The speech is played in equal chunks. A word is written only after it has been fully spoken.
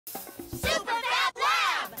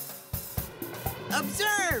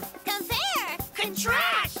Observe! Compare!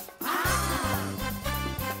 Contrast!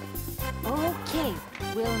 Okay,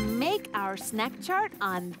 we'll make our snack chart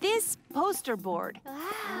on this poster board.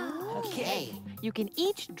 Wow. Okay. You can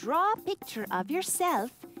each draw a picture of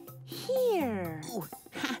yourself here. Ooh,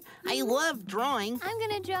 I love drawing. I'm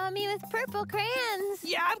gonna draw me with purple crayons.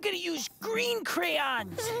 Yeah, I'm gonna use green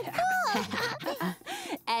crayons.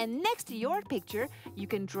 And next to your picture, you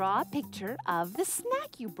can draw a picture of the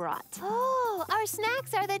snack you brought. Oh, our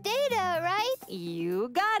snacks are the data, right? You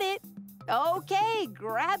got it. Okay,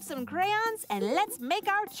 grab some crayons and let's make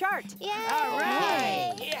our chart. Yay! All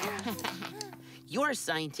right. Yeah. You're a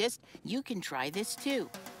scientist. You can try this too.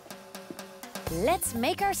 Let's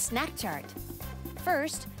make our snack chart.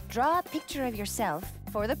 First, draw a picture of yourself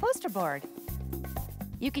for the poster board.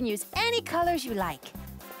 You can use any colors you like.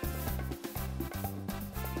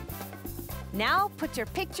 Now put your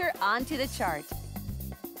picture onto the chart.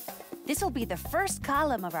 This will be the first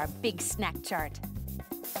column of our big snack chart.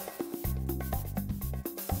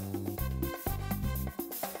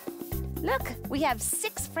 Look, we have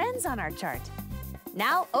 6 friends on our chart.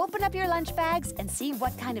 Now open up your lunch bags and see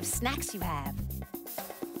what kind of snacks you have.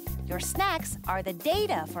 Your snacks are the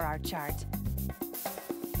data for our chart.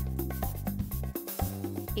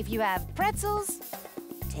 If you have pretzels,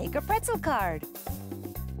 take a pretzel card.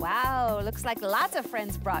 Wow, looks like lots of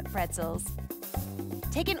friends brought pretzels.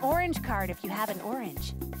 Take an orange card if you have an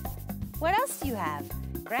orange. What else do you have?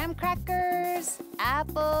 Graham crackers,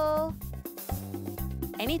 apple.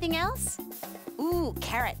 Anything else? Ooh,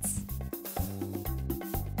 carrots.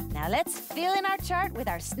 Now let's fill in our chart with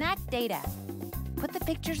our snack data. Put the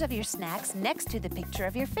pictures of your snacks next to the picture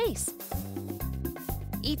of your face.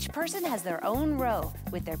 Each person has their own row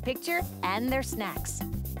with their picture and their snacks.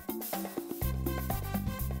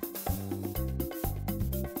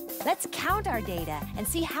 Let's count our data and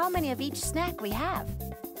see how many of each snack we have.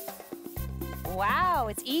 Wow,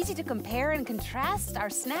 it's easy to compare and contrast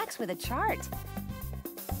our snacks with a chart.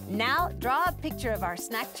 Now, draw a picture of our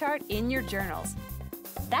snack chart in your journals.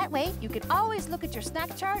 That way, you can always look at your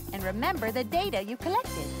snack chart and remember the data you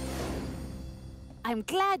collected. I'm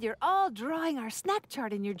glad you're all drawing our snack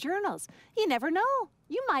chart in your journals. You never know.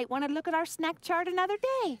 You might want to look at our snack chart another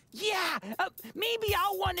day. Yeah, maybe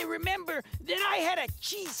I'll want to remember that I had a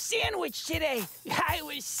cheese sandwich today. It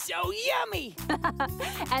was so yummy.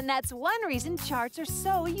 And that's one reason charts are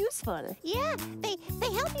so useful. Yeah, they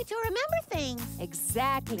help you to remember things.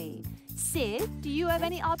 Exactly. Sid, do you have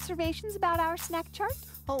any observations about our snack chart?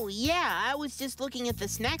 Oh, yeah, I was just looking at the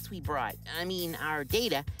snacks we brought. I mean, our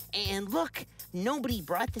data. And look, nobody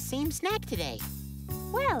brought the same snack today.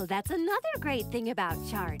 Well, that's another great thing about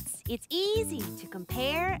charts. It's easy to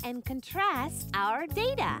compare and contrast our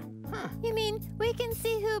data. You mean we can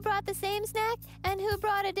see who brought the same snack and who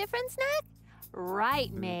brought a different snack?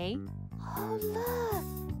 Right, May. Oh,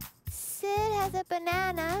 look. Sid has a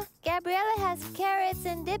banana. Gabriella has carrots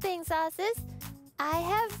and dipping sauces. I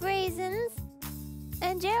have raisins.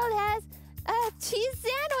 And Gerald has a cheese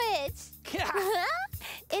sandwich.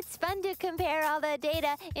 It's fun to compare all the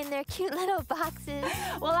data in their cute little boxes.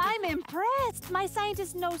 Well, I'm impressed. My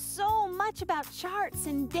scientists know so much about charts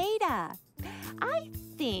and data. I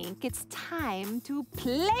think it's time to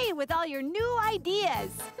play with all your new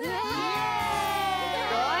ideas. Yay!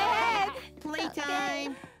 Go ahead.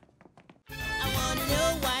 Playtime. I want to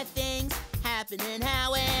know why things happen and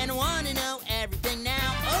how, and want to know everything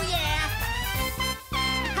now. Oh, yeah.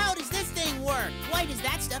 How does this thing work? Why does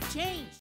that stuff change?